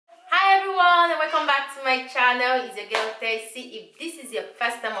welcome back to my channel. It's your girl Tessy. If this is your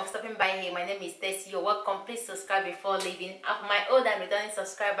first time of stopping by here, my name is Tessy. You're welcome. Please subscribe before leaving. Of my old and returning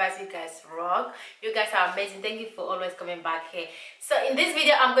subscribers, you guys rock. You guys are amazing. Thank you for always coming back here. So in this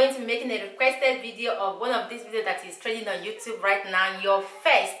video, I'm going to be making a requested video of one of these videos that is trending on YouTube right now, your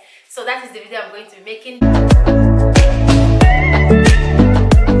first. So that is the video I'm going to be making.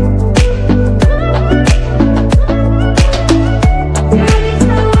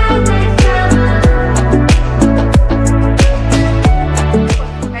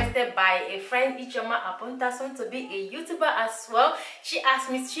 To be a YouTuber as well. She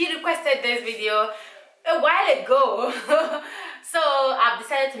requested this video a while ago. So I've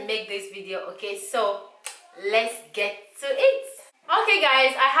decided to make this video. Okay, so let's get to it. Okay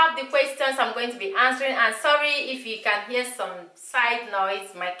guys, I have the questions I'm going to be answering, and sorry if you can hear some side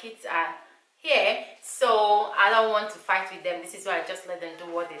noise. My kids are here, so I don't want to fight with them. This is why I just let them do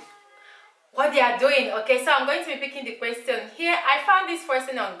what they are doing. Okay, so I'm going to be picking the question here. I found this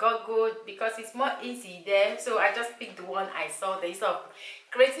question on Google because it's more easy there, so I just picked the one I saw there instead of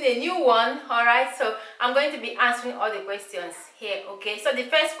creating a new one. All right, so I'm going to be answering all the questions here. Okay, so the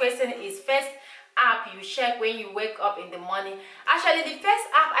first question is, first app you check when you wake up in the morning. Actually, the first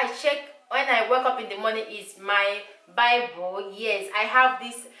app I check when I wake up in the morning is my Bible. Yes, I have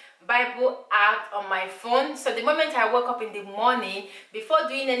this Bible app on my phone. So the moment I wake up in the morning, before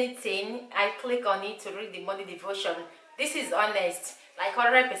doing anything, I click on it to read the morning devotion. This is honest, like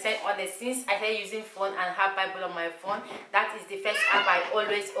 100% honest. Since I started using phone and have Bible on my phone, that is the first app I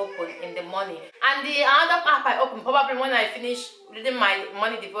always open in the morning. And the other app I open probably when I finish reading my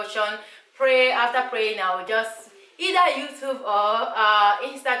morning devotion, pray. After praying, I will just either YouTube or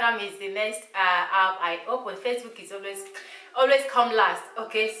Instagram is the next app I open. Facebook is always come last.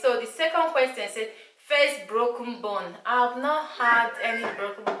 Okay, so the second question said, first broken bone. I have not had any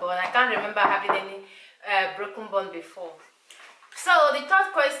broken bone. I can't remember having any broken bone before. So the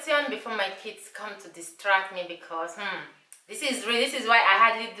third question, before my kids come to distract me, because this is why I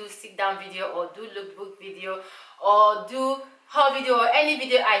hardly do sit down video or do lookbook video or do haul video or any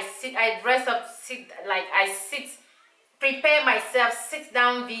video. I dress up, prepare myself, sit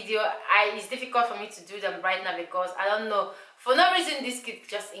down video. It's difficult for me to do them right now because I don't know, for no reason these kids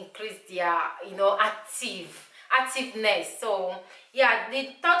just increase their activeness. So yeah,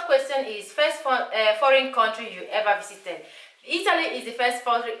 the third question is, first foreign country you ever visited. Italy is the first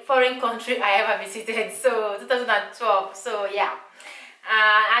foreign country I ever visited, so 2012. So yeah,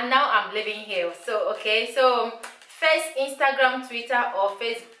 and now I'm living here. So okay, so first Instagram, Twitter or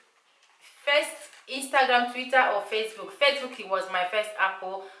Facebook. First Instagram, Twitter or Facebook. Facebook, it was my first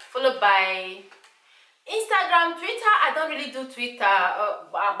Apple, followed by Instagram. Twitter, I don't really do Twitter,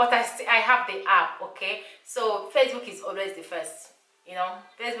 but I have the app. Okay, so Facebook is always the first. You know,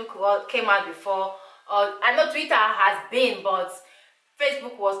 Facebook came out before. I know Twitter has been, but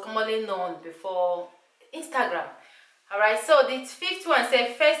Facebook was commonly known before Instagram. All right, so the fifth one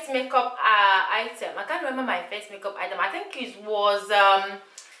said, first makeup item. I can't remember my first makeup item. I think it was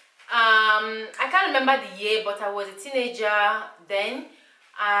I can't remember the year, but I was a teenager then.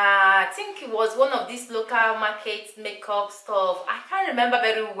 I think it was one of these local market makeup stuff. I can't remember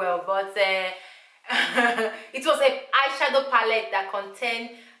very well, but it was a eyeshadow palette that contained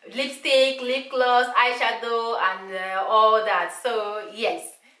lipstick, lip gloss, eyeshadow, and all that. So yes.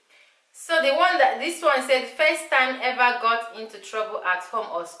 So this one said, first time ever got into trouble at home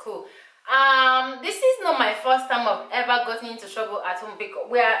or school. This is not my first time I've ever gotten into trouble at home, because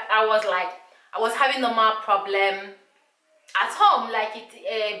where I was having normal problem at home, like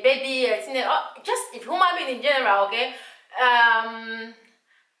a baby, a teenager, just a human being in general. Okay,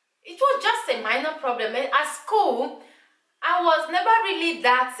 it was just a minor problem. At school, I was never really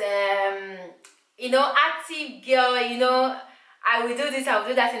that active girl. You know, I will do this, I will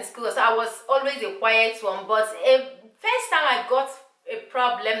do that in school. So I was always a quiet one. But first time I got a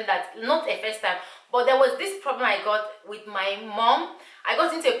problem, that not a first time, but there was this problem I got with my mom. I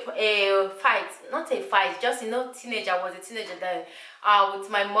got into a fight, not a fight, just teenager. I was a teenager then, with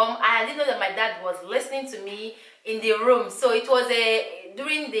my mom. I didn't know that my dad was listening to me in the room. So it was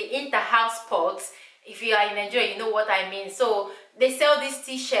during the inter-house sports. If you are in Nigeria, you know what I mean. So they sell this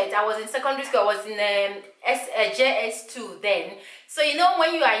t-shirt. I was in secondary school. I was in JS2 then. So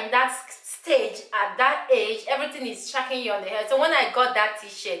when you are in that stage at that age, everything is shaking you on the head. So when I got that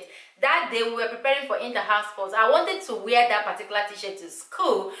t-shirt, that day we were preparing for inter-house sports, I wanted to wear that particular t-shirt to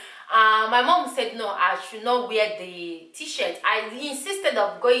school, My mom said no, I should not wear the t-shirt. I insisted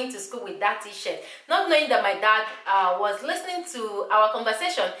of going to school with that t-shirt, not knowing that my dad was listening to our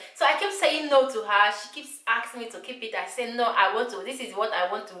conversation. So I kept saying no to her. She keeps asking me to keep it. I said no, I want to. This is what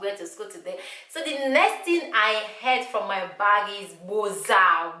I want to wear to school today. So the next thing I heard from my bag is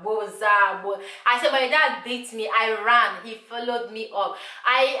boza, boza, boza. I said my dad beat me. I ran. He followed me up.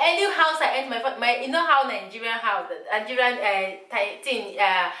 Any house I entered, my you know how Nigerian house, Nigerian thing,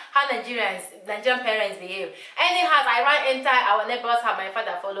 how Nigerian parents behave. Any house I ran enter our neighbor's house, my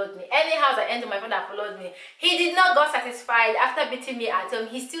father followed me. Any house I enter, my father followed me. He did not got satisfied after beating me at home.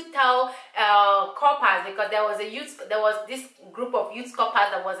 He still tell coppers, because there was this group of youth coppers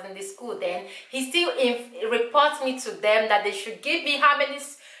that was in the school then. He still reports me to them that they should give me how many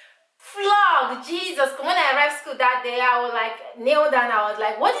flog. Jesus, when I arrived school that day, I was like kneel down. I was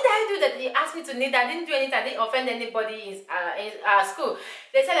like, what did I do that he asked me to kneel down? I didn't do anything. I didn't offend anybody in school.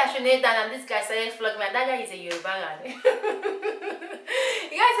 They said I should kneel down, and this guy started flogging me. And that guy is a Yoruba man.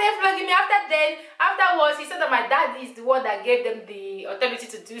 The guy started flogging me. Afterwards, he said that my dad is the one that gave them the authority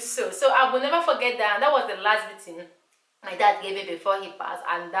to do so. So I will never forget that. And that was the last beating my dad gave me before he passed.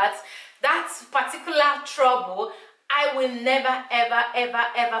 And that particular trouble, I will never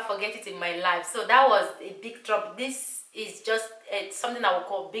ever forget it in my life. So that was a big trouble. This is just something I would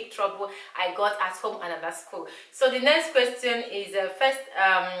call big trouble I got at home and at school. So the next question is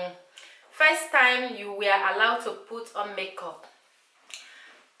first time you were allowed to put on makeup.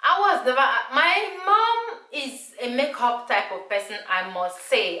 I was never. My mom is a makeup type of person, I must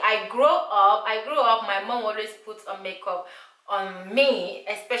say. I grew up. My mom always puts on makeup on me,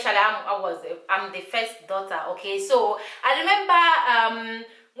 especially I'm the first daughter. Okay, so I remember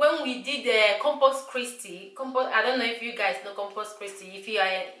when we did the Compost Christi. I don't know if you guys know Compost Christi. If you are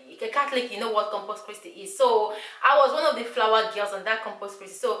a Catholic, you know what Compost Christi is. So I was one of the flower girls on that Compost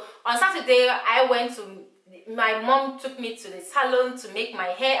Christi. So on Saturday my mom took me to the salon to make my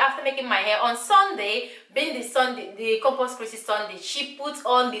hair. After making my hair on Sunday, being the Compost Christi Sunday, she put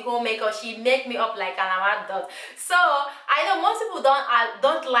on the whole makeup. She made me up like an adult. So I know most people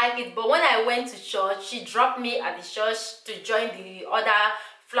don't like it, but when I went to church, she dropped me at the church to join the other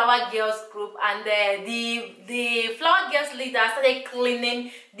flower girls group, and the flower girls leader started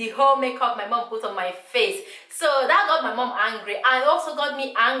cleaning the whole makeup my mom put on my face. So that got my mom angry, and also got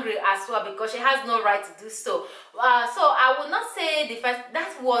me angry as well, because she has no right to do so. So I would not say the first.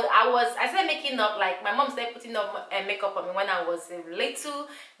 That's what I started making up, like my mom started putting up makeup on me when I was a little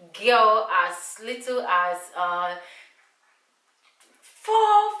girl, as little as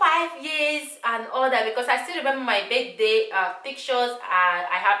 4-5 years and all that, because I still remember my birthday pictures.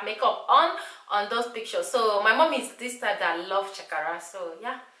 I have makeup on those pictures. So my mom is this type that love chakara. So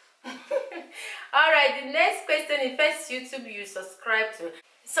yeah. All right, the next question is first YouTube you subscribe to.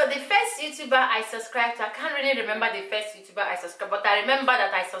 So the first YouTuber I subscribed to, I can't really remember the first YouTuber I subscribed, but I remember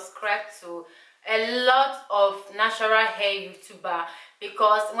that I subscribed to a lot of natural hair YouTuber,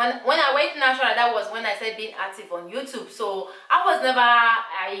 because when I went natural, that was when I started being active on YouTube. So I was never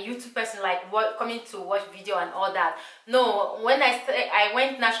a YouTube person like coming to watch video and all that. No, when I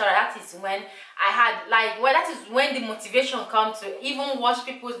went natural, that is when I had that is when the motivation comes to even watch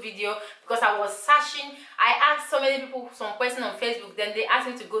people's video, because I was searching. I asked so many people some questions on Facebook, then they asked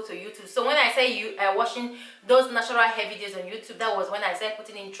me to go to YouTube. So when I say watching those natural hair videos on YouTube, that was when I started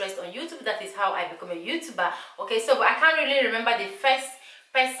putting interest on YouTube. That is how I become a YouTuber. Okay, so I can't really remember the first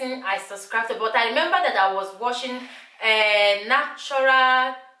person I subscribed to, but I remember that I was watching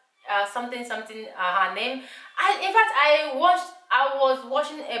natural something her name. In fact, I was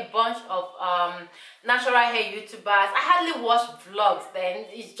watching a bunch of natural hair YouTubers. I hardly watch vlogs then.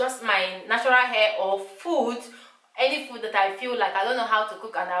 It's just my natural hair or food, any food that I feel like I don't know how to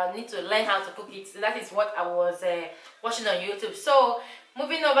cook and I need to learn how to cook it. So that is what I was watching on YouTube. So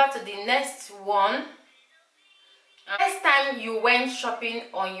moving over to the next one. First time you went shopping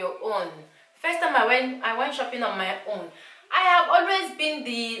on your own. First time I went shopping on my own. I have always been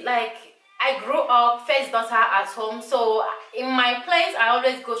I grew up first daughter at home, so in my place I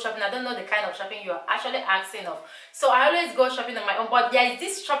always go shopping. I don't know the kind of shopping you're actually asking of, so I always go shopping on my own. But there is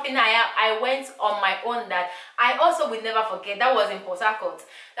this shopping I went on my own that I also will never forget. That was in Port Harcourt.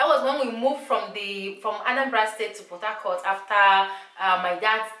 That was when we moved from Anambra State to Port Harcourt after my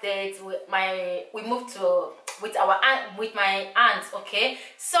dad's death. We moved with my aunt. Okay,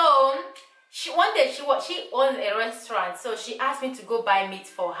 so one day she owned a restaurant, so she asked me to go buy meat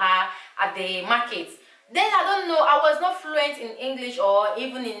for her at the market. Then I don't know, I was not fluent in English or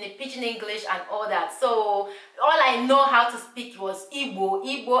even in the pidgin English and all that. So all I know how to speak was Igbo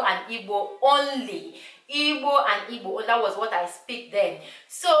and Igbo only. Igbo and Igbo. That was what I speak then.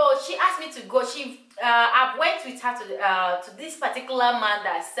 So she asked me to go. I went with her to this particular man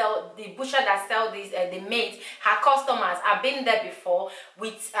that sell, the butcher that sell these the meat. Her customers. I've been there before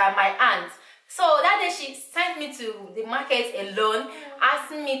with my aunt. So that day she sent me to the market alone,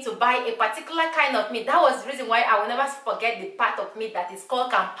 asking me to buy a particular kind of meat. That was the reason why I will never forget the part of meat that is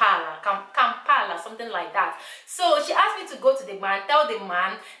called kampala, kampala, something like that. So she asked me to go to the man, tell the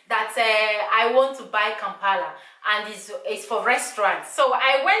man that I want to buy kampala, and it's for restaurants. So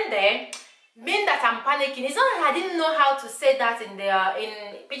I went there, being that I'm panicking. It's not that I didn't know how to say that in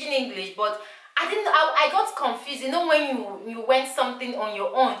pidgin English, but I got confused. You know, when you went something on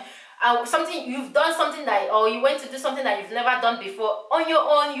your own. Something you've done, something that, or you went to do something that you've never done before on your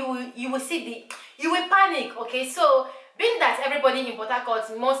own, you will panic. Okay, so being that everybody in Port Harcourt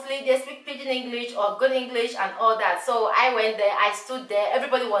mostly they speak pidgin English or good English and all that, so I went there, I stood there,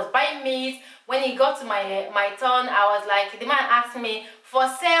 everybody was buying meat. When it got to my turn, I was like, the man asked me, for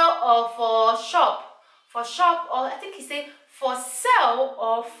sale or for shop? For shop, or I think he said for sale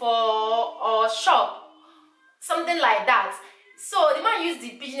or shop, something like that. So the man used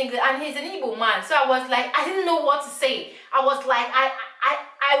the pidgin English, and he's an Igbo man. So I was like, I didn't know what to say. I was like, I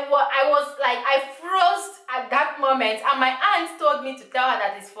froze at that moment, and my aunt told me to tell her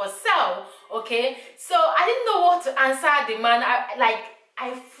that it's for sale. Okay, so I didn't know what to answer the man.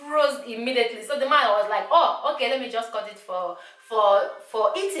 I froze immediately. So the man was like, oh, okay, let me just cut it for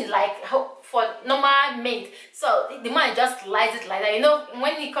eating, like for normal meat. So the man just slices it like that. You know,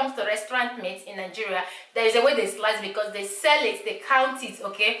 when it comes to restaurant meat in Nigeria, there is a way they slice because they sell it, they count it.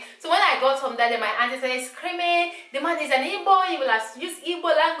 Okay, so when I got home that day, my auntie said, screaming, the man is an Igbo, he will have used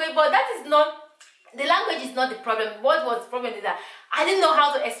Igbo language, but that is not, the language is not the problem. What was the problem is that I didn't know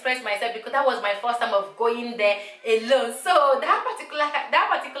how to express myself, because that was my first time of going there alone. So that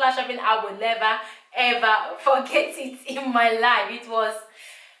particular shopping, I will never ever forget it in my life. It was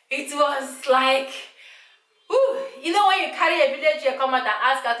like, whew, you know, when you carry a village, you come out and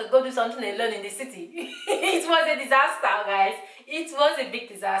ask her to go do something alone in the city. It was a disaster, guys. It was a big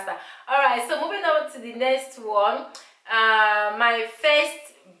disaster. All right, so moving on to the next one. My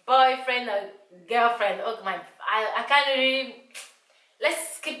first boyfriend or girlfriend. Oh my, I can't really.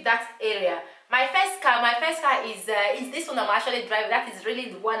 Let's skip that area. My first car is this one I'm actually driving. That is really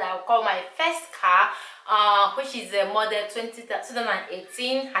the one I'll call my first car, which is a model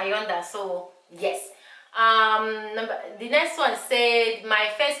 2018 Hyundai. So yes. The next one said my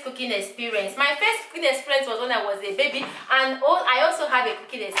first cooking experience. My first cooking experience was when I was a baby, and I also have a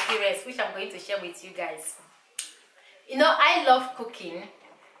cooking experience which I'm going to share with you guys. You know, I love cooking.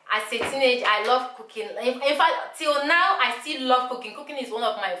 As a teenager, I love cooking. In fact, till now, I still love cooking. Cooking is one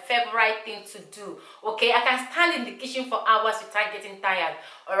of my favorite things to do. Okay, I can stand in the kitchen for hours without getting tired.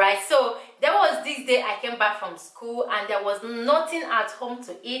 Alright, so there was this day I came back from school and there was nothing at home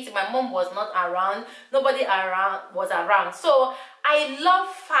to eat. My mom was not around. Nobody was around. So I love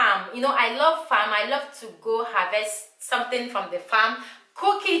farm. You know, I love farm. I love to go harvest something from the farm,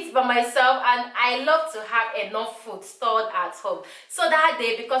 cook it by myself, and I love to have enough food stored at home. So that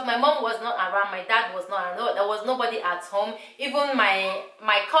day, because my mom was not around, my dad was not around, there was nobody at home. Even my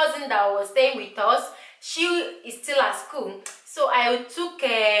cousin that was staying with us, she is still at school. So I took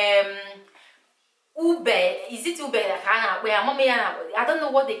ube. Is it ube? Where mommy, I don't know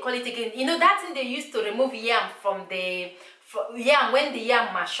what they call it again. You know that thing they used to remove yam from the yam, when the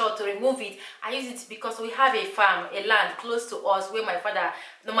yam mature, to remove it. I use it because we have a farm, a land close to us where my father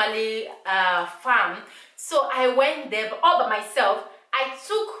normally farm. So I went there all by myself. I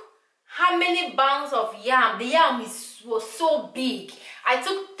took how many bags of yam? The yam was so big. I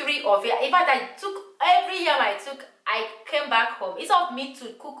took 3 of it. In fact, I took every yam I took. I came back home. It's of me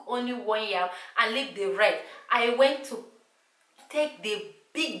to cook only 1 yam and leave the rest. I went to take the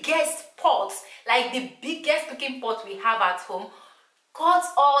biggest pot, like the biggest cooking pot we have at home, cut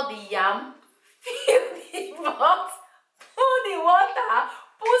all the yam, fill the pot, put the water,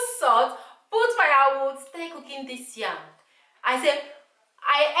 put salt, put firewood, start cooking this yam. I said,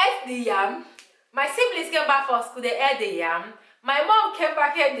 I ate the yam. My siblings came back from school, they ate the yam. My mom came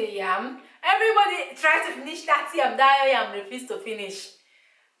back, ate the yam. Everybody tried to finish that yam refused to finish.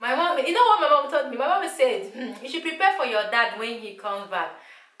 My mom, you know what my mom told me? My mom said, you should prepare for your dad when he comes back.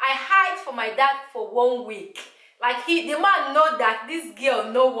 I hide for my dad for 1 week. Like the man know that this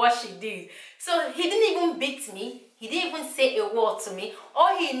girl know what she did. So he didn't even beat me. He didn't even say a word to me.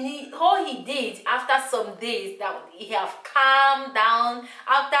 All he did after some days that he have calmed down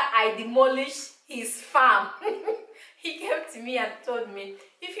after I demolished his farm. He came to me and told me,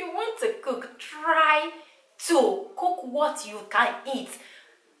 if you want to cook, try to cook what you can eat.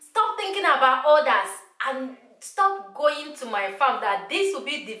 Stop thinking about others. and stop going to my farm, that this will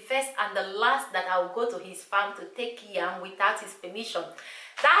be the first and the last that I will go to his farm to take yam without his permission.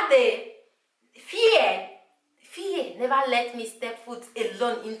 That day, fear never let me step foot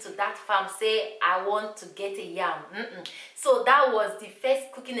alone into that farm, say I want to get a yam. So that was the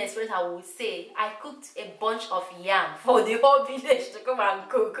first cooking experience. I would say I cooked a bunch of yam for the whole village to come and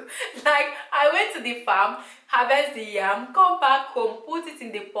cook. Like, I went to the farm, harvest the yam, come back home, put it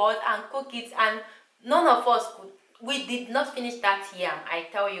in the pot and cook it, and none of us could, we did not finish that yam, I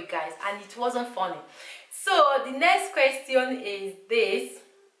tell you guys, and it wasn't funny. So the next question is this.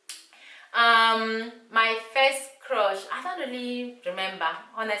 My first crush, I don't really remember,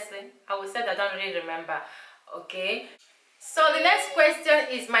 honestly. I would say I don't really remember. Okay, so the next question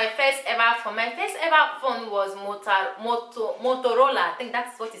is my first ever phone. My first ever phone was Motorola. I think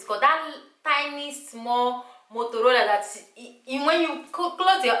that's what it's called. That tiny small Motorola that when you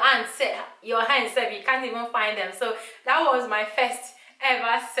close your hands, you can't even find them. So that was my first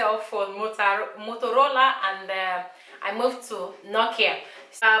ever cell phone, Motorola, and I moved to Nokia.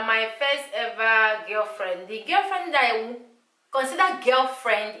 My first ever girlfriend, the girlfriend that I consider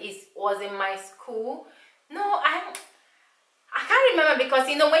girlfriend was in my school. No, I can't remember, because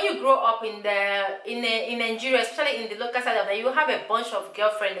you know, when you grow up in Nigeria, especially in the local side of that, you have a bunch of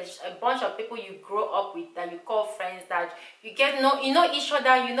girlfriends, a bunch of people you grow up with that you call friends, that you you know each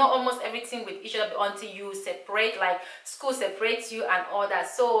other, you know almost everything with each other until you separate, like school separates you and all that.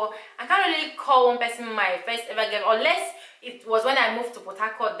 So I can't really call one person my first ever girl, unless it was when I moved to Port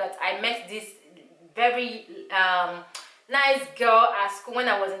Harcourt that I met this very nice girl at school when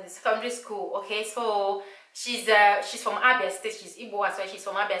I was in the secondary school. Okay, so she's from Abia State. She's Igbo as well. She's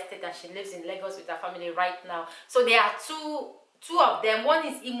from Abia State and she lives in Lagos with her family right now. So there are two of them. One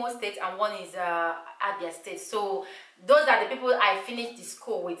is Imo State and one is Abia State. So those are the people I finished the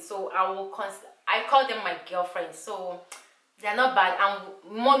school with. So I call them my girlfriends. So they're not bad.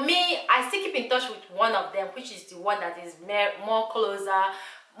 And me, I still keep in touch with one of them, which is the one that is more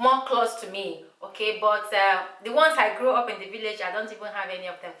close to me. Okay, but the ones I grew up in the village, I don't even have any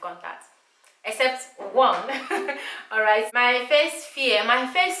of them contacts, except one. All right, my first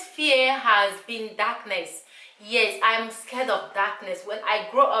fear has been darkness. Yes, I'm scared of darkness. When I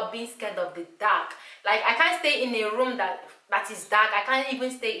grow up being scared of the dark, like I can't stay in a room that is dark. I can't even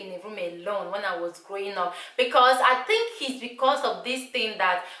stay in a room alone when I was growing up, because I think it's because of this thing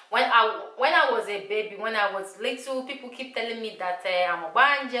that when I was a baby, when I was little, people keep telling me that I'm a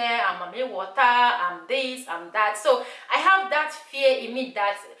banje, I'm a water, I'm this, I'm that. So I have that fear in me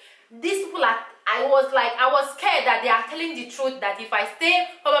that these people are, I was scared that they are telling the truth, that if I stay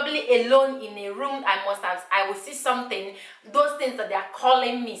probably alone in a room, I will see something, those things that they are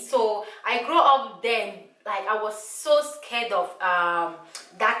calling me. So I grew up then, like I was so scared of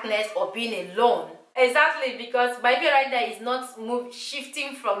darkness or being alone. Exactly, because my fear right there is not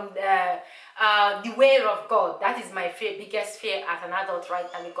shifting from the way of God. That is my biggest fear as an adult right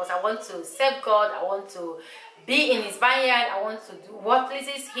now, because I want to serve God, I want to be in his vineyard, I want to do what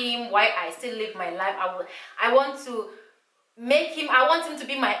pleases him while I still live my life. I want to make him, I want him to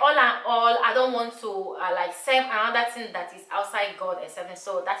be my all and all. I don't want to like serve another thing that is outside God except him.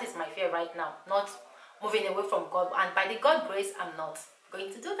 So that is my fear right now, not moving away from God, and by the God grace I'm not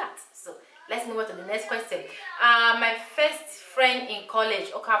going to do that. So let's move on to the next question. My first friend in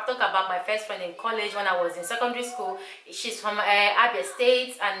college. Okay, I've talked about my first friend in college when I was in secondary school. She's from Abia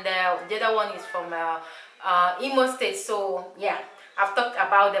State, and the other one is from Imo State. So yeah, I've talked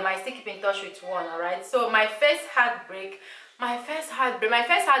about them. I still keep in touch with one. All right, so my first heartbreak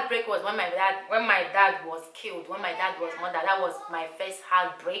was when my dad was killed, when my dad was murdered. That was my first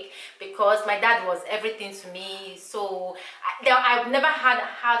heartbreak, because my dad was everything to me. So I've never had a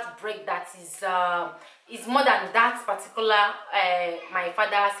heartbreak that is more than that particular my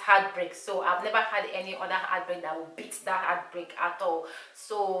father's heartbreak. So I've never had any other heartbreak that will beat that heartbreak at all.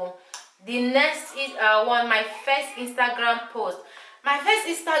 So the next is my first Instagram post. My first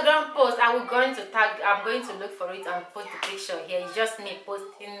Instagram post, I'm going to look for it and post the picture here. It's just me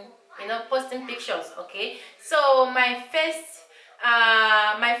posting pictures. Okay, so my first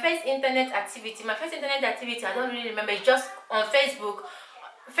internet activity, I don't really remember. It's just on Facebook.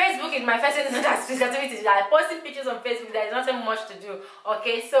 Facebook is my first internet activity. I posting pictures on Facebook. There is nothing much to do.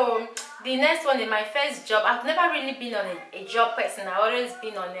 Okay, so the next one is my first job. I've never really been on a job person. I've always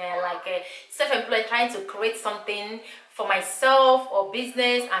been on a self-employed, trying to create something for myself or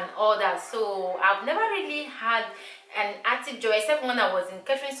business and all that. So I've never really had an active job, except when I was in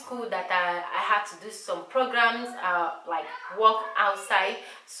catering school, that I had to do some programs like work outside.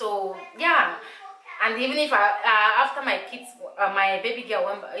 So yeah, And even if I after my kids, my baby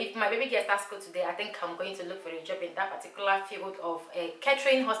girl, if my baby girl starts school today, I think I'm going to look for a job in that particular field of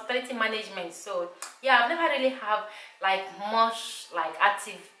catering, hospitality management. So yeah, I've never really have like much like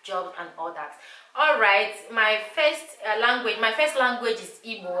active jobs and all that. All right, my first language is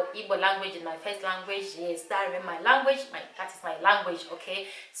Igbo language is my first language. Yes, that is my language. That is my language. Okay,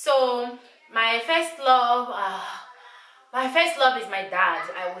 so my first love. My first love is my dad.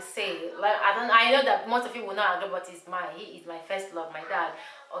 I would say, like, I know that most of you will not agree, but he is my first love, my dad.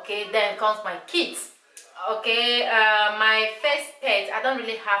 Okay, then comes my kids. Okay, my first pet. I don't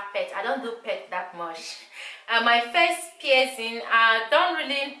really have pets. I don't do pet that much. My first piercing. I don't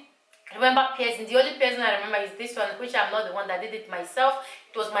really remember piercing. The only piercing I remember is this one, which I'm not the one that did it myself.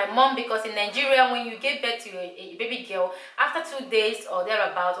 It was my mom, because in Nigeria, when you give birth to a baby girl, after 2 days or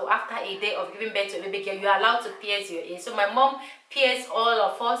thereabouts, or after a day of giving birth to a baby girl, you are allowed to pierce your ears. So my mom pierced all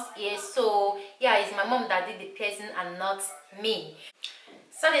of us ears. So yeah, it's my mom that did the piercing and not me.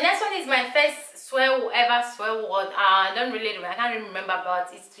 So the next one is my first swear word. I don't really remember. I can't really remember, but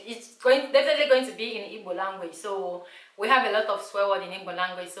it's definitely going to be in Igbo language. So we have a lot of swear word in Igbo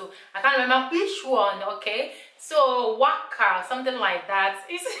language. So I can't remember which one. Okay, so waka, something like that.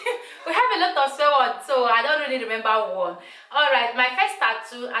 We have a lot of swear words, so I don't really remember one. All right, my first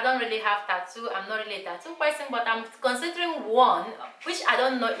tattoo. I don't really have tattoo. I'm not really a tattoo person, but I'm considering one, which I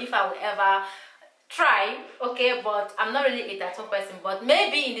don't know if I will ever try. Okay, but I'm not really a tattoo person, but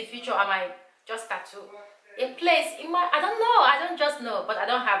maybe in the future I might just tattoo a place in my, I don't know, I don't just know, but I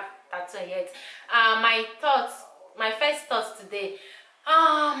don't have tattoo yet. My first thoughts today,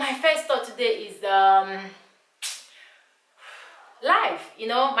 my first thought today is life, you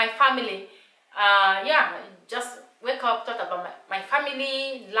know, my family. Yeah, just wake up, thought about my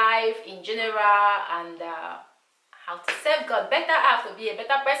family, life in general, and how to serve God better. I have to be a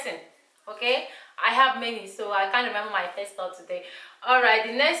better person. Okay, I have many, so I can't remember my first thought today. All right,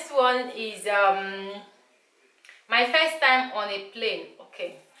 the next one is my first time on a plane.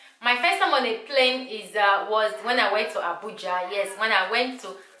 Okay, my first time on a plane is was when I went to Abuja. Yes, when I went to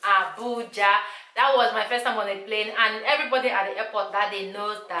Abuja, that was my first time on a plane, and everybody at the airport that day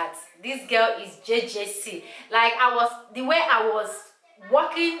knows that this girl is JJC. Like, the way I was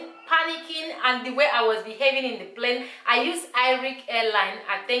walking, panicking, and the way I was behaving in the plane. I used Iric airline,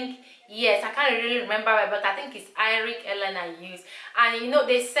 I think. Yes, I can't really remember, but I think it's Iric airline I use. And you know,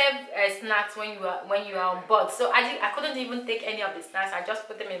 they serve snacks when you are on board. So I couldn't even take any of the snacks. I just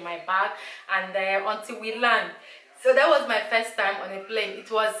put them in my bag, and until we land. So that was my first time on a plane. It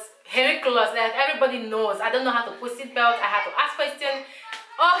was ridiculous. Like, everybody knows I don't know how to put seatbelt. I had to ask questions.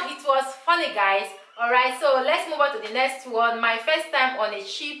 Oh, it was funny, guys. All right, so let's move on to the next one. My first time on a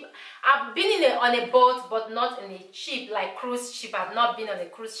ship. I've been on a boat, but not in a ship, like cruise ship. I've not been on a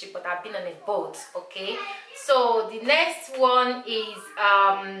cruise ship, but I've been on a boat. Okay, so the next one is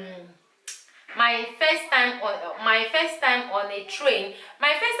my first time on a train.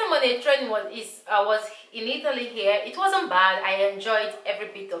 My first time on a train was in Italy here. It wasn't bad. I enjoyed every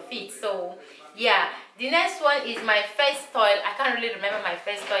bit of it. So yeah, the next one is my first toy. I can't really remember my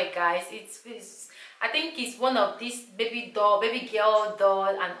first toy, guys. I think it's one of these baby girl doll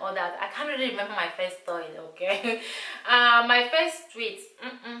and all that. I can't really remember my first toy. Okay. My first tweet,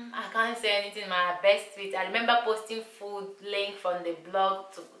 I can't say anything. My best tweet, I remember posting food link from the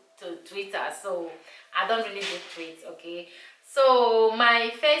blog to Twitter, so I don't really do tweets. Okay, so my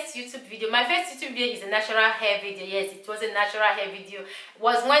first YouTube video is a natural hair video. Yes, it was a natural hair video. It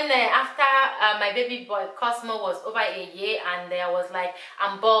was when after my baby boy Cosmo was over a year, and I was like,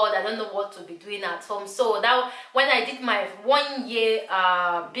 I'm bored, I don't know what to be doing at home. So that when I did my 1 year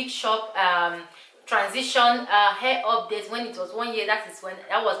big shop transition hair updates, when it was 1 year, that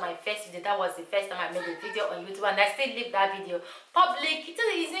was my first video. That was the first time I made a video on YouTube, and I still leave that video public. It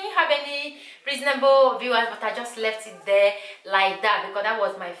didn't have any reasonable viewers, but I just left it there like that because that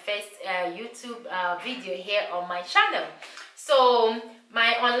was my first YouTube video here on my channel. So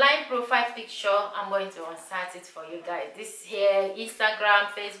my online profile picture, I'm going to insert it for you guys. This here,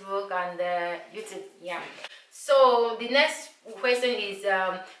 Instagram, Facebook, and YouTube. Yeah. So the next question is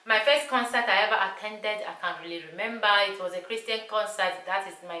my first concert I ever attended. I can't really remember. It was a Christian concert. That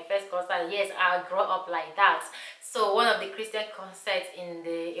is my first concert. Yes, I grew up like that. So one of the Christian concerts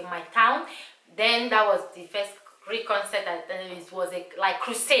in my town. Then that was the first Greek concert I attended. It was like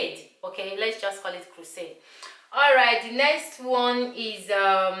crusade. Okay, let's just call it crusade. All right, the next one is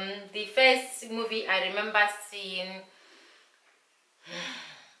the first movie I remember seeing.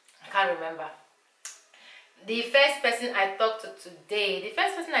 I can't remember. The first person I talked to today.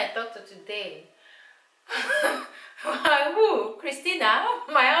 Who? Christina,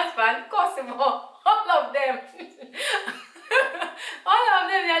 my husband, Cosimo. all of them. All of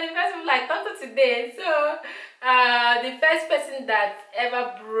them, they are the first people I talked to today. So the first person that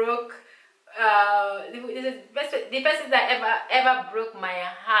ever broke the person that ever broke my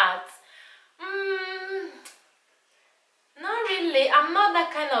heart. Not really. I'm not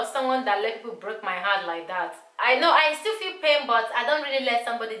that kind of someone that let people break my heart like that. I know I still feel pain, but I don't really let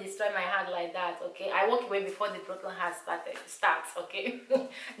somebody destroy my heart like that. Okay, I walk away before the broken heart starts. Okay,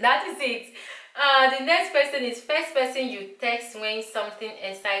 that is it. The next person is first person you text when something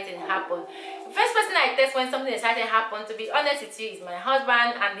exciting happens. First person I text when something exciting happens, to be honest with you, is my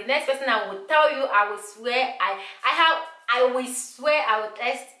husband. And the next person I will tell you, I will swear, I will swear I will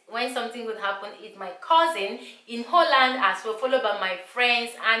text when something good happen is my cousin in Holland as well, followed by my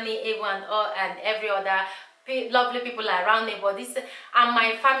friends, Annie, everyone, and every other lovely people around me, but this and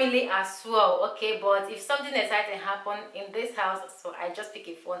my family as well. Okay, but if something exciting happen in this house, so I just pick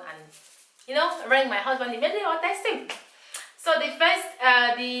a phone and, you know, ring my husband immediately or text him. So the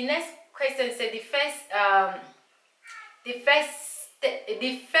next question said the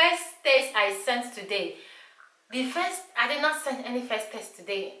first text I sent today. I did not send any first text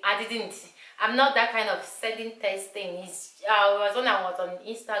today. I didn't. I'm not that kind of sending text thing. It was when I was on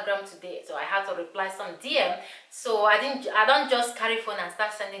Instagram today, so I had to reply some DM. So I don't just carry phone and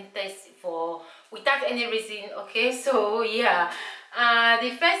start sending text without any reason. Okay, so yeah.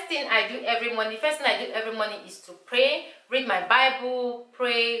 The first thing I do every morning is to pray, read my Bible,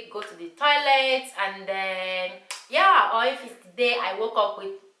 pray, go to the toilet, and then yeah. Or if it's the day I woke up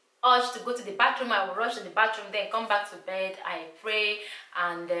with urge to go to the bathroom, I will rush to the bathroom, then come back to bed, I pray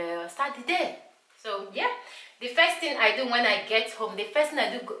and start the day. So yeah, the first thing I do when I get home,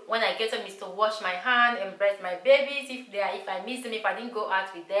 is to wash my hand, embrace my babies if I miss them, if I didn't go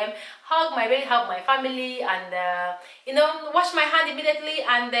out with them, hug my baby, hug my family, and you know, wash my hand immediately,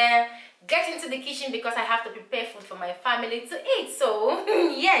 and get into the kitchen because I have to prepare food for my family to eat. So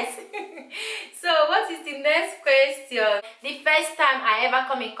yes. So what is the next question? The first time I ever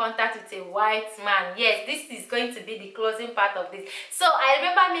come in contact with a white man. Yes, this is going to be the closing part of this. So I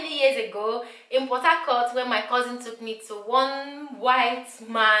remember many years ago in Port Harcourt when my cousin took me to one white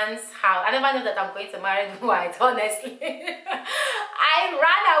man's house. I never knew that I'm going to marry the white, honestly. I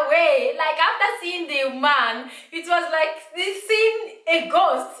ran away. Like after seeing the man, it was like seeing a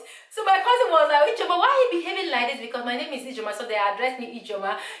ghost. So my cousin was like, Ijoma, why are you behaving like this? Because my name is Ijoma, so they addressed me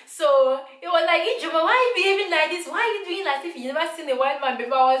Ijoma. So it was like, Ijoma, why are you behaving like this? Why are you doing like if you never seen a white man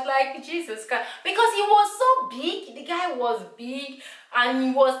before? I was like, Jesus Christ. Because he was so big, the guy was big, and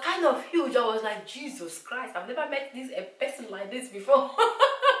he was kind of huge. I was like, Jesus Christ, I've never met a person like this before.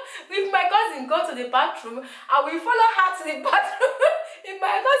 If my cousin go to the bathroom, I will follow her to the bathroom. If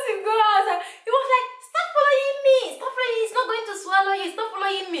my cousin go out, he was like, stop following me, stop following me, he's not going to swallow you, stop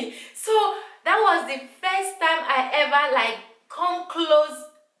following me. So that was the first time I ever like come close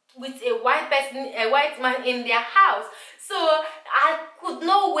with a white man in their house. So I could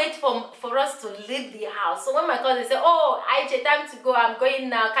not wait for us to leave the house. So when my cousin said, oh, IJ, time to go, I'm going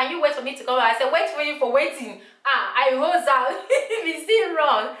now, can you wait for me to come? I said, wait for you for waiting. I was out. We still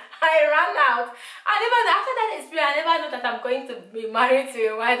run. I ran out. After that experience, I never knew that I'm going to be married to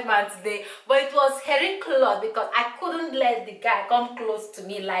a white man today. But it was very close because I couldn't let the guy come close to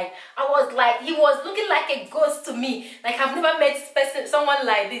me. Like I was like, he was looking like a ghost to me. Like I've never met someone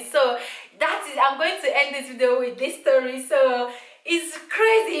like this. So that is, I'm going to end this video with this story. So it's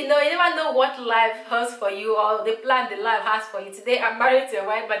crazy, you know, you never know what life has for you or the plan the life has for you. Today I'm married to a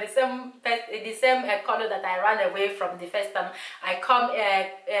white, but the same color that I ran away from the first time I come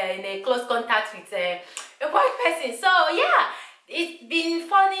in a close contact with a white person. So yeah, it's been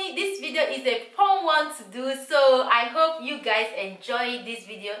funny. This video is a fun one to do, so I hope you guys enjoy this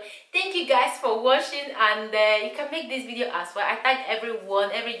video. Thank you guys for watching, and you can make this video as well. I thank every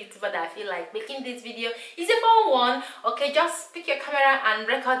YouTuber that I feel like making this video. It's a fun one. Okay, just pick your camera and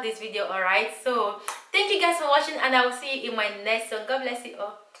record this video. All right, so thank you guys for watching, and I will see you in my next one. God bless you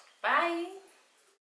all. Bye.